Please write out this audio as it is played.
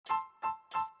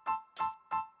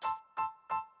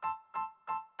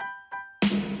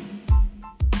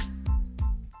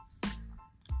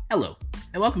Hello,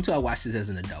 and welcome to I Watched This as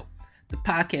an Adult, the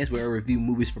podcast where I review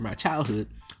movies from my childhood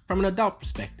from an adult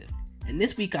perspective. And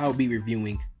this week I will be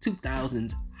reviewing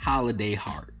 2000's Holiday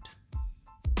Heart.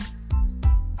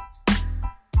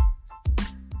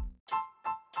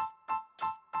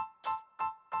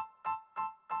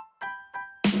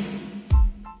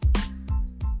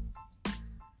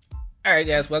 Alright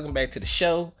guys, welcome back to the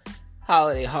show.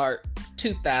 Holiday Heart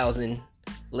 2000.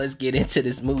 Let's get into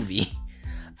this movie.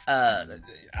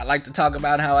 I like to talk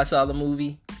about how I saw the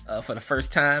movie for the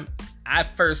first time. I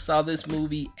first saw this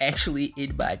movie actually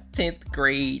in my 10th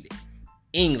grade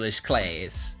English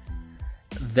class.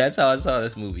 That's how I saw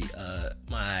this movie.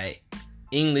 My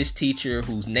English teacher,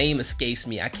 whose name escapes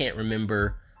me, I can't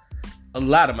remember a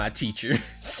lot of my teachers.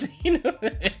 You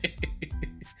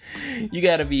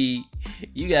gotta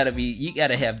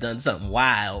have done something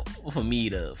wild for me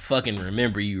to fucking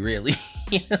remember you, really.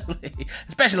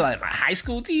 Especially like my high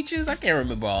school teachers. I can't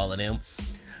remember all of them.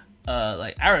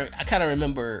 I kind of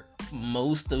remember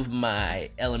most of my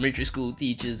elementary school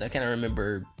teachers. I kind of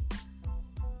remember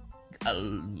a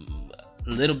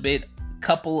little bit, a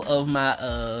couple of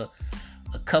my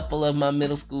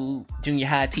middle school, junior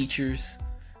high teachers.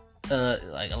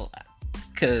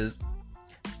 Because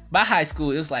by high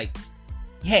school it was like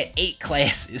you had 8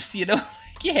 classes, you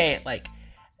had like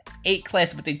 8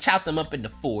 classes, but they chopped them up into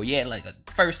 4. You had like a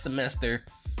first semester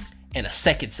and a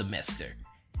second semester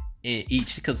in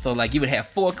each. So like you would have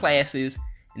 4 classes,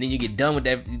 and then you get done with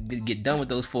that. You get done with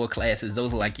those 4 classes.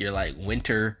 Those are like your like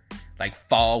winter, like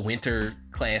fall winter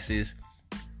classes,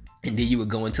 and then you would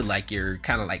go into like your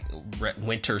kind of like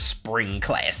winter spring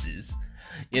classes.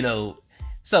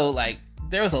 So like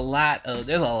there's a lot of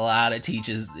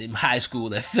teachers in high school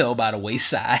that fell by the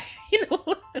wayside.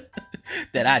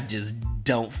 That I just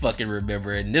don't fucking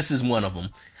remember, and this is one of them.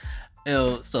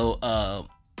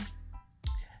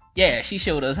 She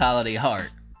showed us Holiday Heart,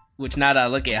 which now that I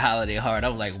look at Holiday Heart,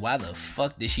 I'm like, why the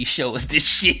fuck did she show us this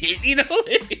shit?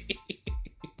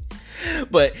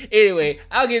 But anyway,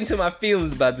 I'll get into my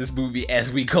feelings about this movie as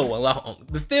we go along.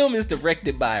 The film is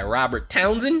directed by Robert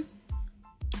Townsend,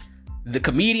 the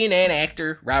comedian and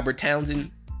actor Robert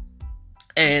Townsend.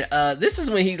 And this is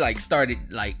when he like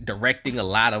started like directing a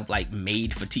lot of like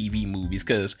made for TV movies,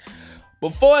 because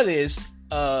before this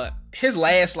his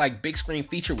last like big screen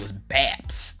feature was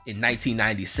Babs in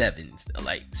 1997.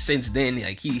 Like since then,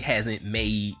 like he hasn't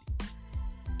made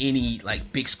any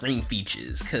like big screen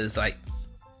features, because like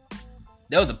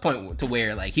there was a point to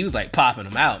where like he was like popping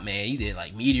them out, man. He did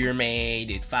like Meteor Man, he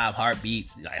did 5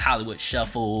 Heartbeats, like Hollywood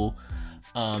Shuffle.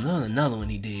 There was another one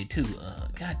he did too.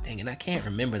 God dang it, I can't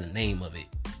remember the name of it.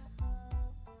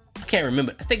 I can't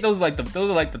remember. I think those are like the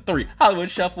 3: Hollywood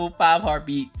Shuffle, 5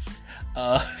 Heartbeats,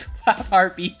 5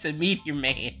 Heartbeats, and Meteor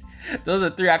Man. Those are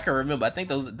 3 I can remember. I think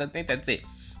that's it.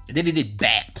 And then he did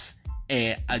Babs,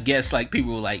 and I guess like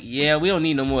people were like, yeah, we don't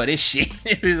need no more of this shit.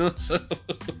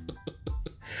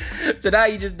 So now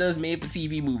he just does made for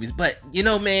TV movies. But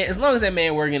man, as long as that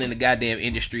man working in the goddamn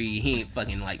industry, he ain't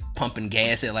fucking like pumping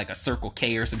gas at like a Circle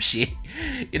K or some shit.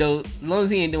 As long as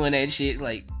he ain't doing that shit,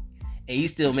 like, and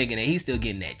he's still making it, he's still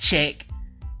getting that check.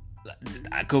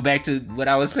 I go back to what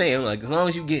I was saying, like, as long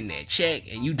as you getting that check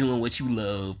and you doing what you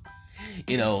love,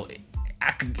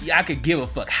 I could give a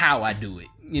fuck how I do it.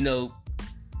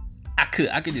 I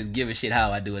could just give a shit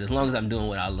how I do it, as long as I'm doing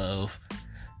what I love.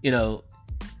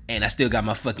 And I still got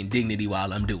my fucking dignity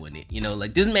while I'm doing it.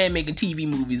 Like this man making TV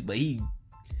movies, but he,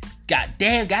 god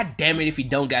damn it, if he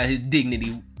don't got his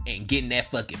dignity and getting that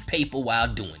fucking paper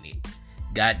while doing it.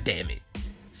 God damn it.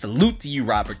 Salute to you,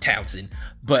 Robert Townsend.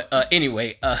 But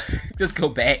anyway, let's go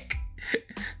back.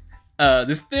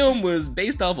 This film was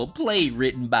based off a play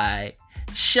written by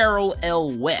Cheryl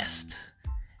L. West,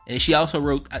 and she also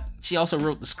wrote the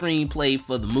screenplay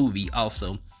for the movie.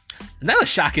 Also, another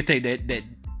shocking thing that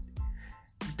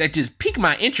just piqued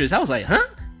my interest. I was like, huh?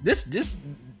 This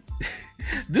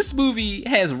movie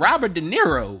has Robert De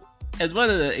Niro as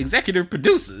one of the executive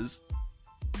producers.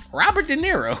 Robert De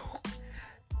Niro.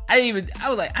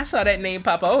 I saw that name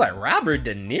pop up. I was like, Robert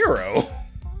De Niro?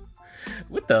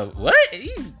 What? I was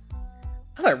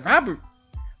like,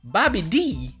 Bobby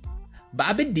D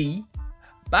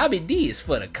is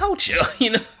for the culture,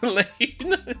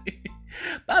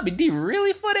 Bobby D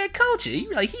really for that culture.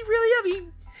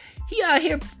 He out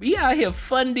here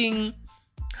funding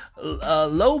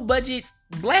low budget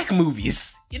black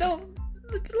movies. Like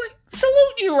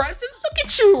salute you, right? Look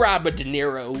at you, Robert De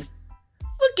Niro.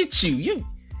 Look at you.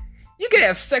 You can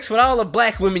have sex with all the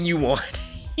black women you want.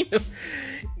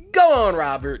 Go on,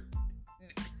 Robert.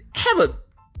 Have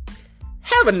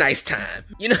a nice time.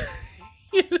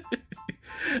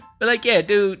 But like, yeah,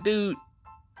 dude,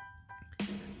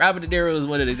 Robert De Niro was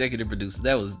one of the executive producers.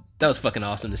 That was fucking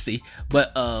awesome to see.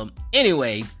 But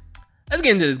anyway, let's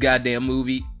get into this goddamn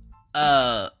movie.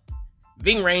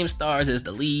 Ving Rhames stars as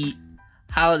the lead,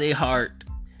 Holiday Hart,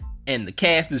 and the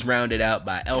cast is rounded out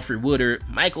by Alfred Woodard,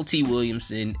 Michael T.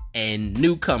 Williamson, and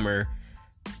newcomer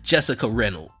Jessica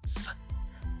Reynolds.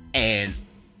 And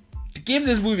to give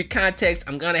this movie context,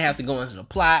 I'm gonna have to go into the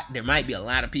plot. There might be a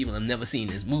lot of people that have never seen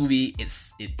this movie.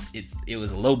 It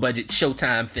was a low budget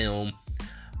Showtime film.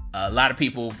 A lot of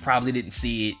people probably didn't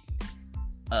see it.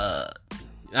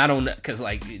 I don't know, cause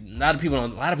like a lot of people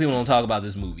don't talk about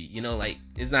this movie. You know, like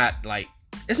it's not like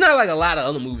a lot of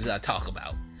other movies I talk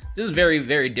about. This is very,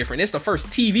 very different. It's the first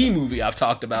TV movie I've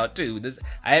talked about too.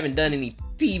 I haven't done any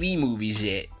TV movies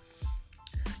yet,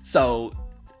 so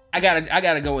I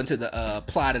gotta go into the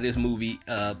plot of this movie.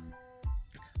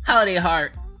 Holiday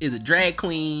Hart is a drag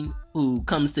queen who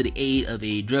comes to the aid of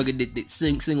a drug addicted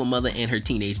single mother and her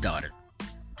teenage daughter.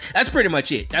 That's pretty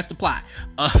much it. That's the plot.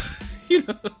 You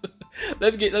know,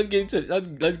 let's get into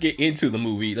the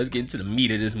movie. Let's get into the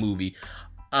meat of this movie.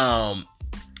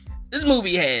 This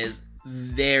movie has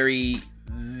very,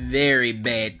 very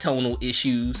bad tonal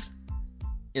issues.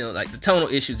 You know, like the tonal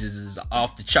issues is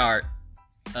off the chart.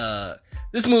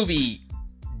 This movie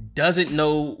doesn't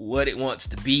know what it wants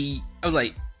to be. I was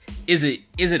like, is it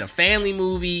a family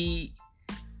movie?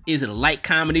 Is it a light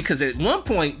comedy? Because at one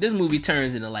point, this movie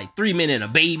turns into like 3 Men and a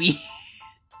Baby.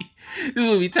 This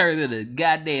movie turns into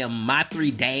goddamn My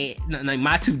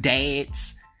Two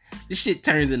Dads. This shit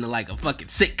turns into like a fucking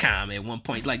sitcom at one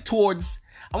point. Like towards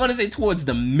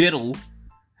the middle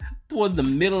of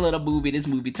the movie, this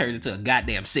movie turns into a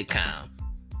goddamn sitcom.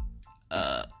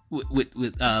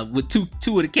 With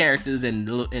two of the characters and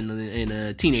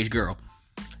a teenage girl.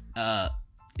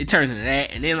 It turns into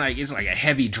that, and then like it's like a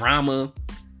heavy drama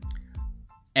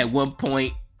at one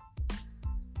point.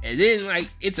 And then, like,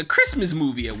 it's a Christmas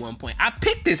movie at one point. I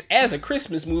picked this as a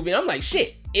Christmas movie, and I'm like,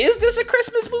 shit, is this a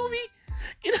Christmas movie?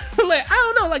 You know, like, I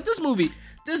don't know. Like, this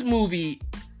movie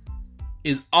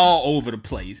is all over the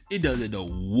place. It doesn't know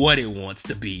what it wants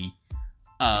to be.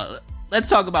 Let's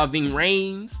talk about Ving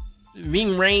Rhames.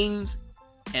 Ving Rhames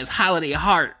as Holiday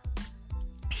Hart.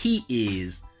 He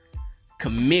is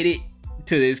committed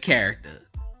to this character.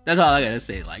 That's all I gotta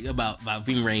say, like, about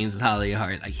Ving Rhames as Holiday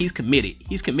Hart. Like, he's committed.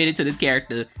 He's committed to this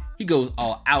character. He goes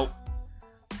all out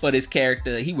for this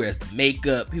character. He wears the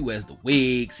makeup. He wears the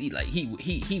wigs.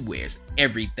 He wears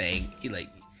everything.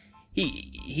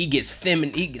 He gets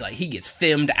feminine. He gets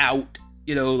femmed out.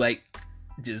 You know, like,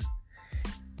 just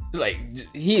like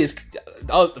he is.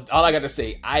 All I gotta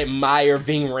say, I admire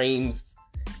Ving Rhames'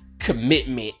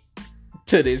 commitment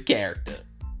to this character.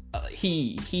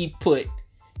 He put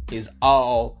his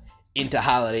all into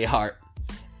Holiday Hart.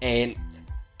 And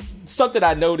something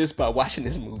I noticed by watching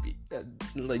this movie,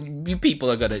 like, you people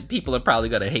are probably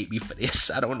gonna hate me for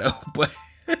this. I don't know, but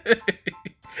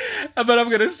I'm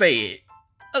gonna say it.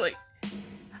 Like,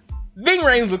 Ving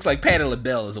Rhames looks like Patti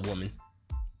LaBelle as a woman.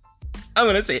 I'm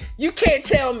gonna say it. You can't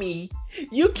tell me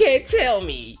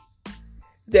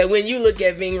that when you look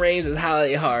at Ving Rhames as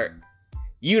Holiday Hart,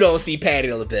 you don't see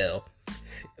Patti LaBelle.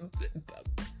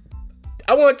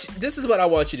 This is what I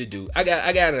want you to do. I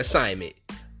got an assignment.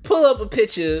 Pull up a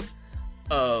picture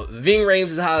of Ving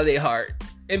Rhames as Holiday Hart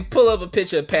and pull up a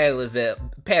picture of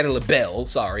Patti LaBelle.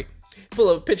 Sorry. Pull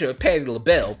up a picture of Patti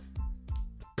LaBelle.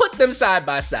 Put them side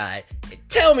by side and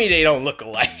tell me they don't look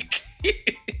alike.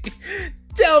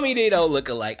 Tell me they don't look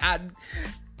alike. I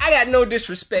got no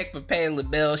disrespect for Patti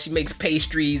LaBelle. She makes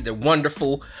pastries. They're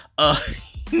wonderful.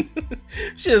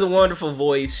 She has a wonderful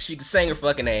voice. She can sing her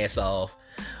fucking ass off.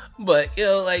 But, you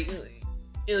know, like,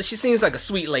 you know, she seems like a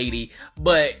sweet lady.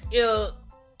 But, you know,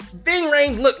 Ving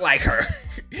Rhames looked like her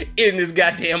in this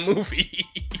goddamn movie.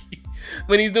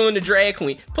 When he's doing the drag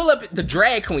queen. Pull up the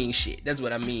drag queen shit. That's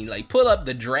what I mean. Like, pull up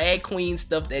the drag queen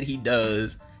stuff that he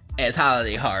does as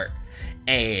Holiday Hart.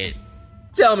 And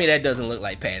tell me that doesn't look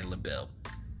like Patti LaBelle.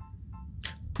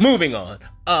 Moving on.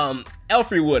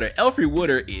 Alfred Woodard. Alfred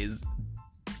Woodard is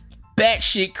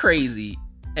batshit crazy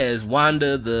as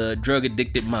Wanda, the drug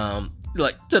addicted mom,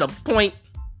 like, to the point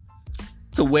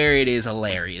to where it is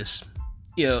hilarious.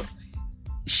 You know,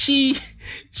 she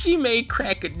made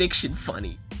crack addiction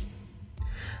funny.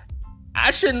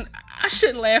 I shouldn't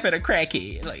laugh at a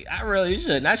crackhead. Like, I really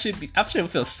shouldn't. I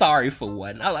shouldn't feel sorry for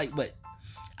one. I was like,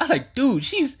 dude,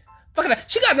 she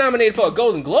got nominated for a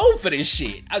Golden Globe for this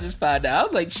shit. I just found out. I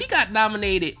was like, she got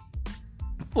nominated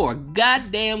for a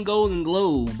goddamn Golden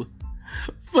Globe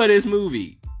for this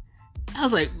movie. I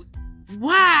was like,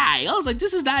 why? I was like,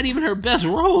 this is not even her best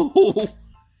role. This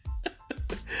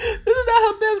is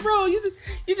not her best role. You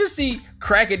just see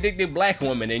crack addicted black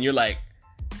woman, and you're like,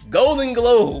 Golden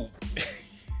Globe.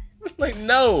 Like,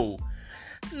 no.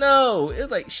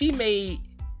 It's like she made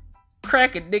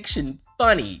crack addiction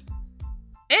funny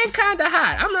and kind of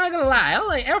hot. I'm not gonna lie. I'm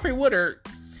like, Alfre Woodard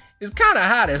is kind of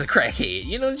hot as a crackhead.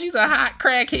 You know, she's a hot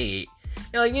crackhead.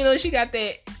 You know, she got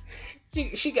that.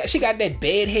 She got that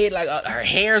bed head, like her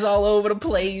hair's all over the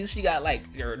place. She got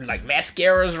like her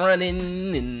mascara's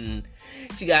running, and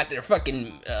she got her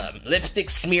fucking lipstick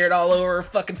smeared all over her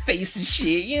fucking face and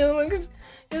shit. You know, like it's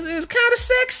kind of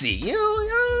sexy. You know,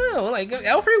 I don't know. Like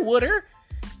Alfre Woodard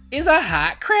is a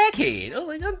hot crackhead. I'm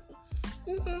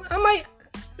like,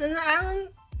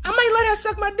 I might let her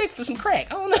suck my dick for some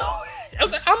crack. I don't know.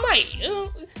 I might. You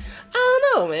know, I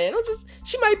don't know, man.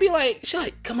 She might be like,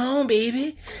 come on,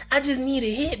 baby. I just need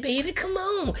a hit, baby. Come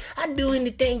on. I do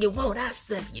anything you want. I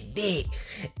suck your dick.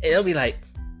 And I'll be like,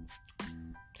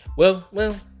 well,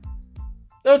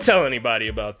 don't tell anybody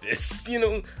about this, you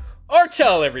know, or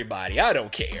tell everybody. I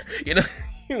don't care, you know.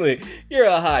 You're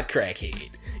a hot crackhead,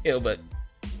 you know. But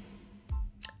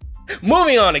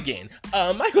moving on again.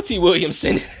 Michael T.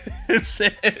 Williamson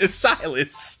says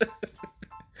Silas.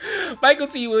 Michael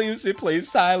T. Williamson plays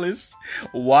Silas,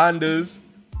 Wanda's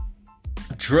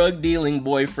drug-dealing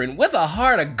boyfriend with a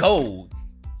heart of gold.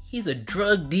 He's a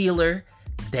drug dealer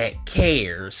that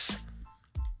cares.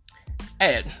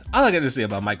 And all I got to say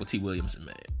about Michael T. Williamson,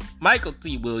 man. Michael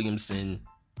T. Williamson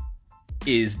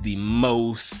is the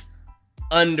most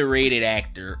underrated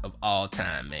actor of all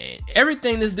time, man.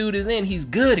 Everything this dude is in, he's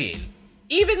good in.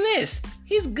 Even this,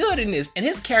 he's good in this. And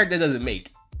his character doesn't make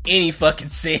any fucking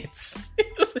sense.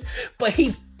 But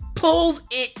he pulls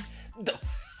it the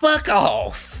fuck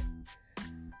off.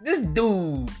 This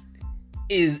dude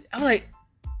is, I'm like,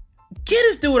 get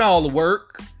this dude all the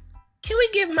work. Can we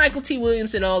give Michael T.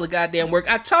 Williamson all the goddamn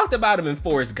work? I talked about him in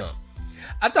Forrest Gump.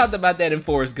 I talked about that in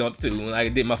Forrest Gump too, when I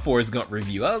did my Forrest Gump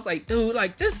review. I was like, dude,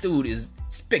 like, this dude is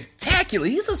spectacular.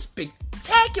 He's a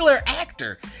spectacular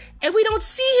actor. And we don't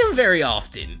see him very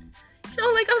often. You know,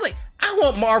 like, I was like, I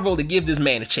want Marvel to give this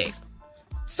man a check.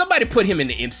 Somebody put him in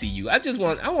the MCU.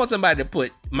 I want somebody to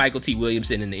put Michael T.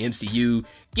 Williamson in the MCU.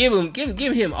 Give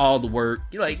him all the work.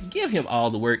 You know, like, give him all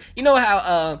the work. You know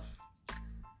how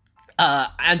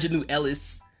Angelou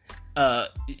Ellis,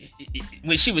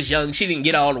 when she was young, she didn't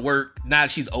get all the work. Now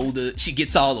she's older, she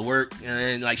gets all the work.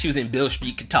 And like, she was in Beale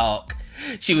Street Could Talk.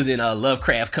 She was in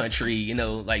Lovecraft Country. You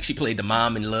know, like, she played the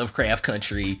mom in Lovecraft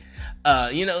Country.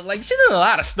 You know, like, she's in a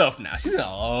lot of stuff now.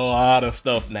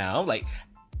 I'm like,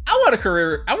 I want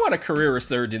a career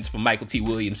resurgence for Michael T.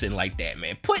 Williamson like that,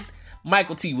 man. Put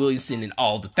Michael T. Williamson in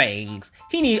all the things.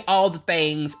 He need all the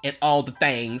things and all the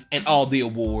things and all the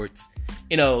awards.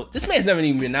 You know, this man's never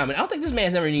even been nominated. I don't think this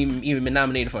man's never even been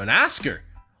nominated for an Oscar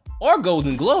or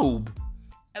Golden Globe.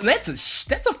 And that's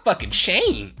a fucking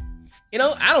shame. You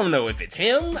know, I don't know if it's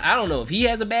him. I don't know if he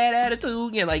has a bad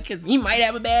attitude. You know, like, he might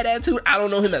have a bad attitude. I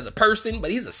don't know him as a person, but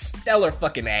he's a stellar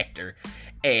fucking actor.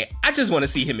 And I just want to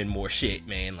see him in more shit,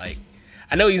 man. Like,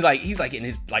 I know he's like in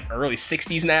his like early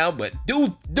 60s now, but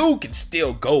dude can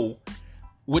still go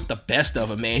with the best of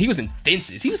them, man. He was in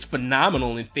Fences. He was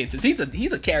phenomenal in Fences.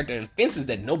 He's a character in Fences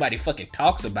that nobody fucking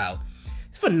talks about.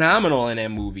 He's phenomenal in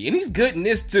that movie, and he's good in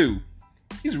this too.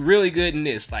 He's really good in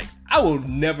this. Like, I will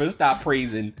never stop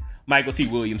praising Michael T.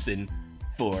 Williamson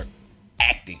for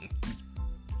acting.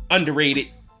 Underrated.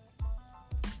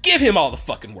 Give him all the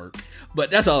fucking work. But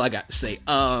that's all I got to say.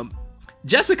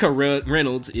 Jessica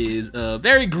Reynolds is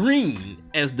very green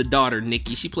as the daughter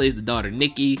Nikki. She plays the daughter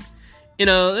Nikki. You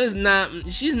know,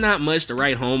 she's not much to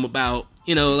write home about.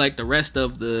 You know, like, the rest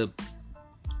of the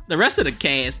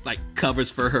cast, like, covers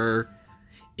for her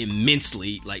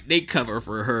immensely. Like, they cover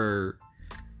for her,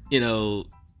 you know,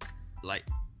 like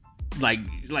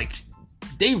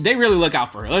they really look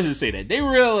out for her. Let's just say that. They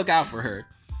really look out for her.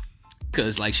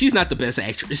 Cause, like, she's not the best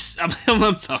actress.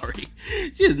 I'm sorry.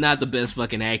 She is not the best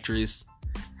fucking actress.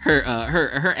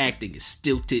 Her acting is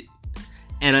stilted.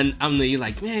 And I'm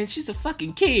like, man, she's a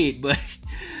fucking kid, but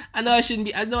I know I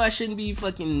shouldn't be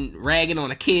fucking ragging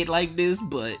on a kid like this,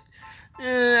 but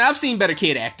I've seen better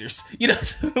kid actors. You know,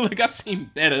 like, I've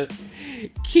seen better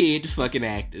kid fucking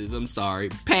actors. I'm sorry.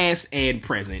 Past and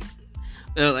present.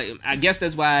 Like, I guess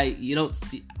that's why you don't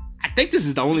see, I think this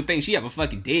is the only thing she ever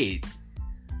fucking did.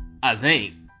 I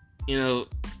think, you know,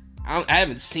 I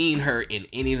haven't seen her in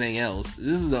anything else.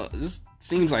 This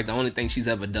seems like the only thing she's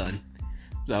ever done.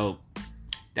 So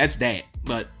that's that.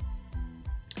 But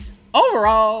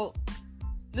overall,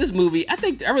 this movie, I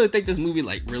really think this movie,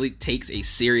 like, really takes a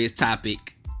serious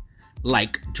topic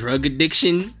like drug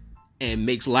addiction and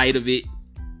makes light of it.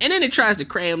 And then it tries to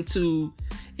cram too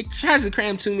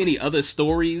many other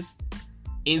stories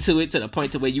into it to the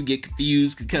point to where you get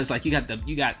confused because like you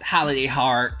got Holiday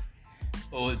Heart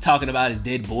talking about his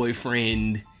dead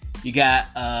boyfriend. You got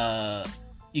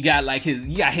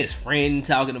his friend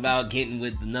talking about getting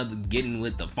with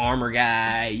the farmer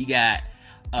guy. You got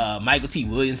Michael T.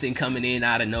 Williamson coming in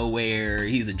out of nowhere.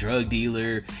 He's a drug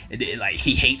dealer. And then, like,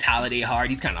 he hates Holiday Heart.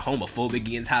 He's kind of homophobic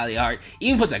against Holiday Heart. He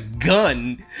even puts a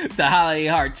gun to Holiday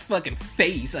Heart's fucking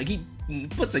face. Like, he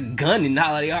puts a gun in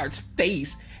Holiday Heart's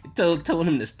face and told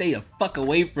him to stay the fuck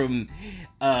away from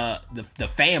the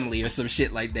family or some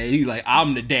shit like that. He's like,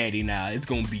 I'm the daddy now. It's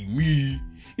gonna be me.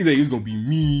 He's like, it's gonna be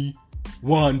me,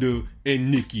 Wanda,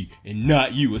 and Nikki, and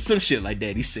not you, or some shit like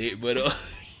that. He said, but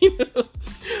you know,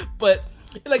 but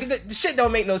like the shit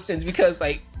don't make no sense because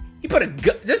like he put a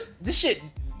gun. This shit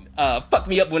fucked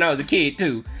me up when I was a kid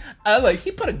too. Like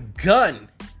he put a gun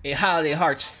in Holiday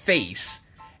Heart's face,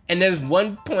 and there's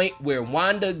one point where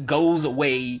Wanda goes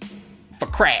away for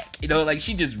crack. You know, like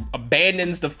she just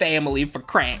abandons the family for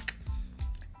crack,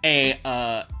 and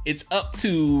it's up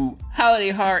to Holiday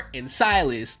Heart and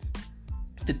Silas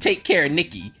to take care of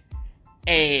Nikki,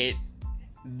 and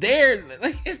they're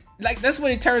like, it's like that's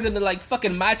when it turns into like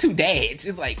fucking My Two Dads.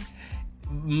 It's like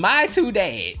My Two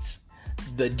Dads,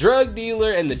 the drug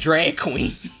dealer and the drag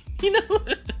queen. You know,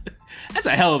 that's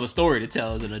a hell of a story to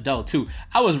tell as an adult too.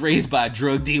 I was raised by a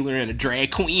drug dealer and a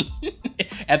drag queen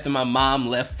after my mom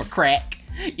left for crack.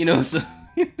 You know, so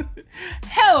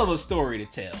hell of a story to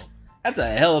tell. That's a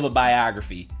hell of a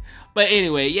biography. But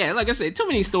anyway, yeah, like I said, too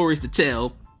many stories to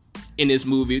tell in this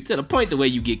movie to the point the way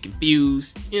you get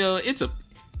confused. You know, it's a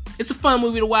fun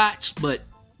movie to watch, but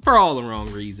for all the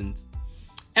wrong reasons.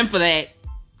 And for that,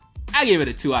 I give it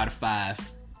a 2 out of 5.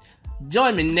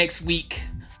 Join me next week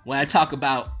when I talk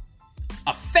about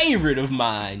a favorite of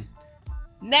mine,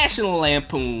 National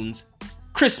Lampoon's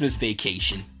Christmas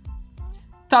Vacation.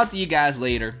 Talk to you guys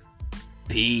later.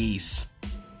 Peace.